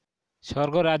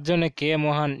স্বর্গরাজ্যনে কে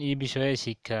মহান ই বিষয়ে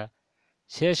শিক্ষা।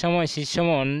 সে সময়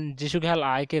শিষ্যমন যিশু ঘাল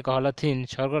আয়কে कहलथिन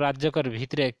স্বর্গরাজ্যকর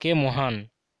ভিতরে কে মহান।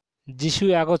 যিশু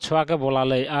एगो ছোয়াকে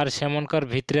बोलालय আর সেমনकर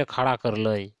ভিতরে खड़ा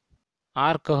करलय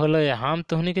আর कहलय हम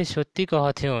तोहनी সত্যি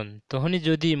कहथिन तोहनी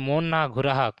যদি মন না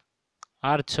ঘুরাহক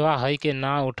আর ছোয়া হইকে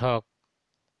না উঠক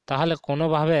তাহলে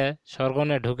কোনোভাবে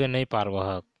স্বর্গনে ঢুকে নেই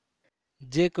পারবহক।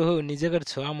 যে কহু নিজের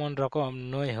ছোয়া মন রকম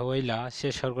নই হইলা সে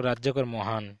স্বর্গরাজ্যকর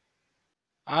মহান।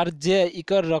 আর যে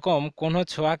ইকর রকম কোনো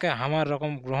ছোয়াকে হামার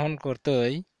রকম গ্রহণ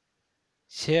করতই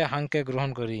সে হাংকে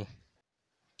গ্রহণ করি।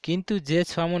 কিন্তু যে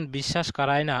ছোয়ামন বিশ্বাস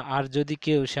করায় না আর যদি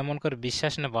কেউ সেমনকর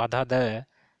বিশ্বাস ने বাধা দেয়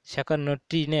সেকর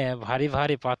নটি ने ভারী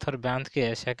ভারী পাথর বাঁধকে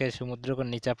সেকে সমুদ্রকর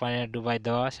নিচা পানি ডুবাই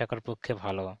দেওয়া সেকর পক্ষে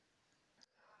ভালো।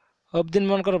 অবদিন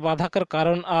মনকর বাধাকর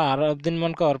কারণ আর অবদিন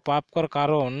মনকর পাপকর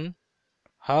কারণ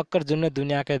হকর জন্য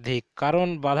দুনিয়াকে ধিক। কারণ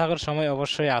বাধাকর সময়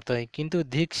অবশ্যই আতই কিন্তু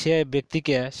ধিক সে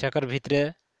ব্যক্তিকে সেকর ভিতরে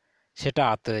সেটা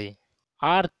আতই।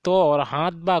 আর তোর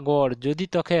হাত বা গোড় যদি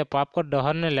তোকে পাপকর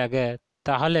ডহরনে লাগে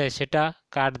তাহলে সেটা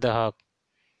কাট দেহক।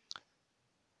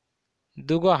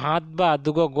 দুগো হাত বা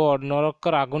দুগো গোড়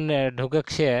নরকর আগুনে ঢুকে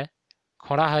সে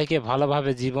খোঁড়া হইকে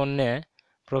ভালোভাবে জীবনে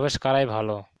প্রবেশ করাই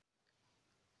ভালো।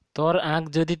 তোর আঁক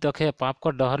যদি তোকে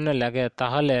পাপকর ডহরনে লাগে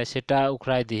তাহলে সেটা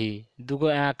উখড়াই দিহি। দুগো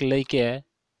আঁক লইকে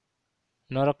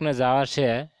নরকনে যাওয়ার সে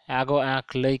এগো আঁক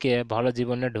লইকে ভালো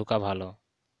জীবনে ঢুকা ভালো।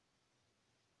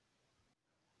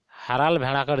 হারাল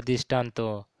ভেড়াকর দৃষ্টান্ত।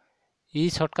 ই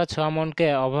ছটকা ছোয়া মনকে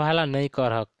অবহেলা নেই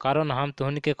করহক কারণ হাম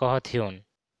তোহনিকে कहथिन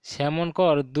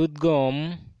সেমনকর দুধগম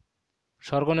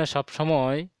স্বর্গনে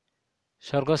সবসময়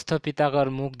স্বর্গস্থ পিতাকর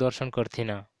মুখ দর্শন করথি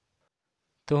না।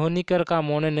 তোহনিকর কা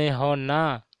মনে নেই हो না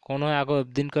কোনো এগো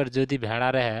দিনকর যদি ভেড়া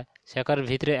রহে সেকর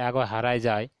ভিতরে এগো হারাই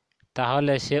যায়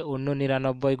তাহলে সে অন্য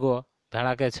 99 গো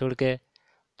ভেড়াকে ছুড়কে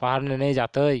পাহাড়নে নেই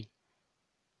যাতই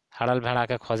হারাল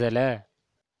ভেড়াকে খোঁজেলে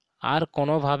আর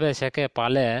কোনোভাবে সেকে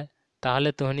পালে তাহলে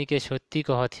তোহনিকে সত্যি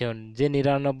कहथिन যে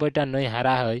 99টা নই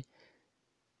হারা হয়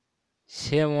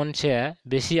সে মন সে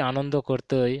বেশি আনন্দ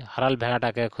করতই হারাল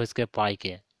ভেড়াটাকে খুঁজকে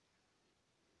পাইকে।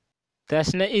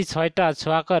 তেসনে এই 6টা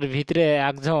ছোয়াকর ভিতরে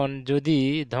একজন যদি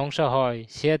ধ্বংস হয়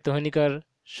সে তোহনিকর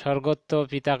স্বর্গত্ব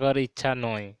পিতাকর ইচ্ছা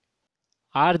নয়।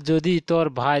 আর যদি তোর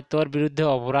ভাই তোর বিরুদ্ধে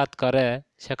অপরাধ করে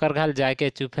সেকর ঘাল যাইকে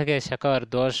চুপেকে সেকর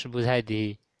দোষ বুঝাই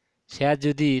দিহি। সে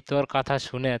যদি তোর কথা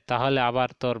শুনে তাহলে আবার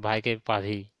তোর ভাইকে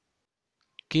পাবি।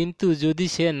 কিন্তু যদি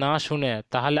সে না শুনে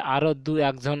তাহলে আরো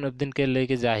একজন অবদিনকে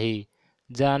লইকে যাহি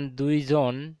যান 2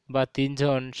 জন বা 3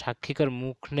 জন সাক্ষীকর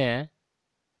মুখ নে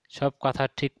সব কথা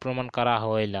ঠিক প্রমাণ করা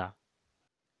হইলা।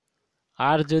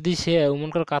 আর যদি সে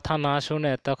উমনকর কথা না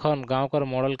শুনে তখন গাঁওকর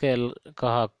মোড়লকে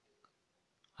कहक।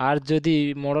 আর যদি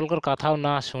মোড়লকর কথাও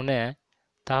না শুনে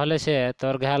তাহলে সে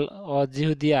তোর ঘাল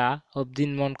অজিহুদিয়া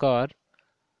অবদিন মনকর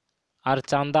আর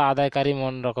চান্দা আদায়কারী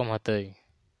মন রকম হতই।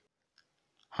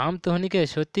 হাম তোহনিকে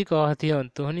সত্যি कहथिन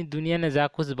তোহনি দুনিয়ানে যা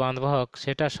কুছ বাঁধবহক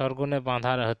সেটা স্বর্গনে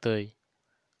বাঁধা হতই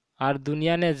আর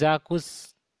দুনিয়ানে যা কুছ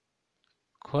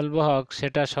খোলবহক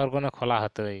সেটা স্বর্গনে খোলা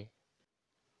হতই।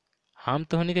 হাম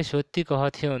তোহনিকে সত্যি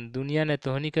कहथिन দুনিয়ানে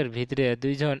তোহনিকের ভিতরে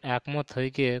 2 জন একমত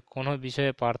হইকে কোনো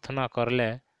বিষয়ে প্রার্থনা করলে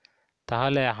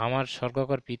তাহলে আমার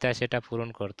স্বর্গকর পিতা সেটা পূরণ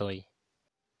করতই।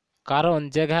 কারণ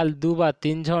যে ঘাল 2 বা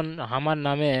 3 জন হামার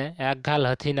নামে এক ঘাল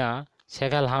হথি না সে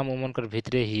ঘাল হাম উমনকর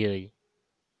ভিতরে হিয়ই।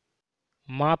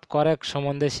 মাপ করেক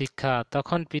সম্বন্ধে শিক্ষা।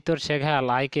 তখন পিতর সে ঘাল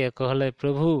আইকে कहलय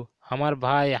প্রভু আমার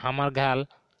ভাই হামার ঘাল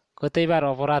কতইবার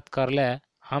অপরাধ করলে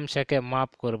হাম সেকে মাপ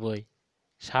করবই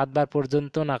 7 বার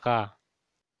পর্যন্ত না কা।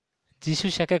 যিশু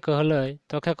সেকে कहलय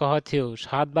তোকে कहथिও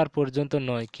 7 বার পর্যন্ত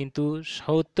নয় কিন্তু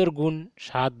 70 গুণ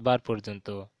 7 বার পর্যন্ত।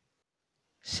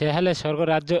 সে হলে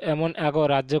স্বর্গরাজ্য এমন এগো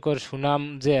রাজ্যকর সুনাম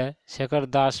যে সেকর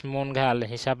দাস মন ঘাল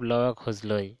হিসাব লওয়া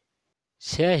খুঁজলই।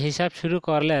 সে হিসাব শুরু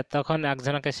করলে তখন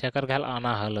একজনকে সেকর ঘাল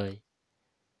আনা হলই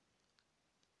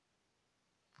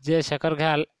যে সেকর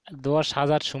ঘাল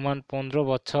 10,000 সমান 15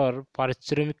 বছর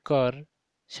পারিশ্রমিক কর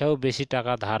সেও বেশি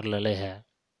টাকা ধার লেলে হ্যাঁ।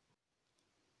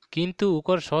 কিন্তু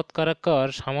উকর শোধ করেকর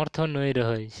সামর্থ্য নই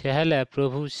রহই সে হলে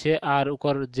প্রভু সে আর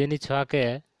উকর জেনি ছোয়াকে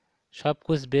सब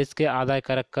कुछ बेच के आदाय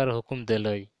कर हुकुम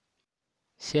दिलई।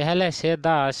 से हले से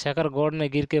दास शेखर गोड़ ने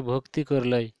गिर के भक्ति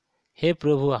करलई हे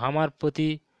प्रभु हमार प्रति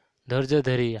धैर्य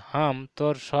धरी हम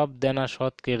तोर सब देना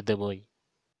शोध कर देबई।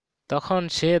 तखन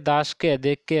से दास के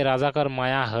देख के राजाकर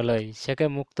माया हलई सेके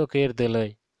मुक्त कर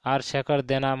दिलई और शेखर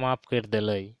देना माफ कर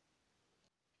दिलई।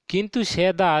 किन्तु से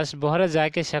दास बहरे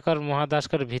जाके शेखर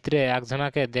महादासकर भितरे एकजना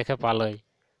के देखे पालई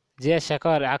जे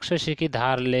शेखर 100 सिक्की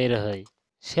धार ले रही।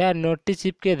 সে নোটটি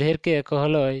চিপকে ধেরকে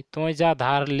कहलय তুই যা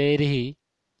ধার ले रही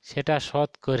সেটা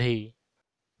শোধ করহি।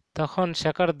 তখন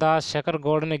শেখর দাস শেখর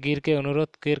গোড়নে गिर के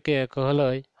अनुरोध करके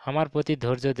कहलय আমার প্রতি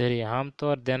ধৈর্য ধরি, হাম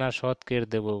তোর দেনা শোধ করে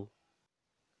দেব।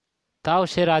 তাও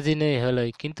সে রাজি নেই হলই,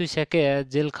 কিন্তু সেকে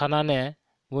জেলখানানে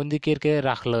বন্দি করে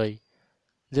রাখলই,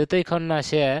 যতক্ষণ না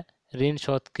সে ঋণ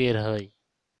শোধ কের হয়।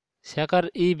 সেকার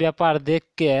ই ব্যাপার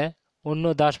দেখকে অন্য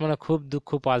দাস মানে খুব দুঃখ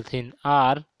পালথিন,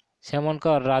 আর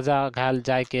সেমনকর রাজা ঘাল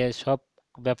যাইকে সব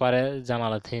ব্যাপারে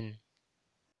জানালথিন।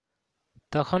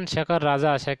 তখন সেকার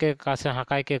রাজা সেকে কাছে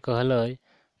হাঁকাইকে कहलই,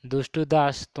 দুষ্টু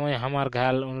দাস তুই हमार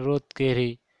घायल अनुरोध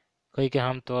केरी कही के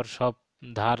हम तोर सब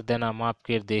धार देना माफ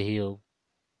कर देहियो।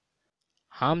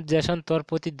 हम जैसन तोर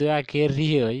प्रति दया कर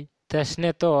रही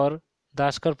तैसने तोर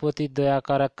दासकर प्रति दया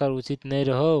कर उचित नहीं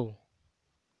रहो।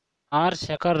 আর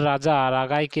শেখর রাজা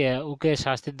রাগাইকে উকে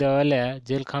শাস্তি দেওয়ালে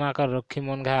জেলখানাকার রক্ষী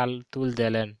মন ঘাল তুল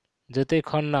দিলেন,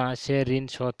 যতক্ষণ না সে ঋণ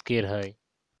শোধ কের হয়।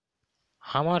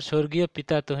 আমার স্বর্গীয়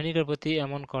পিতা তোহনিকের প্রতি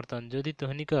এমন করতেন, যদি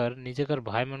তোহনিকর নিজেকার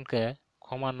ভাই মনকে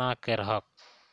ক্ষমা না কের হক।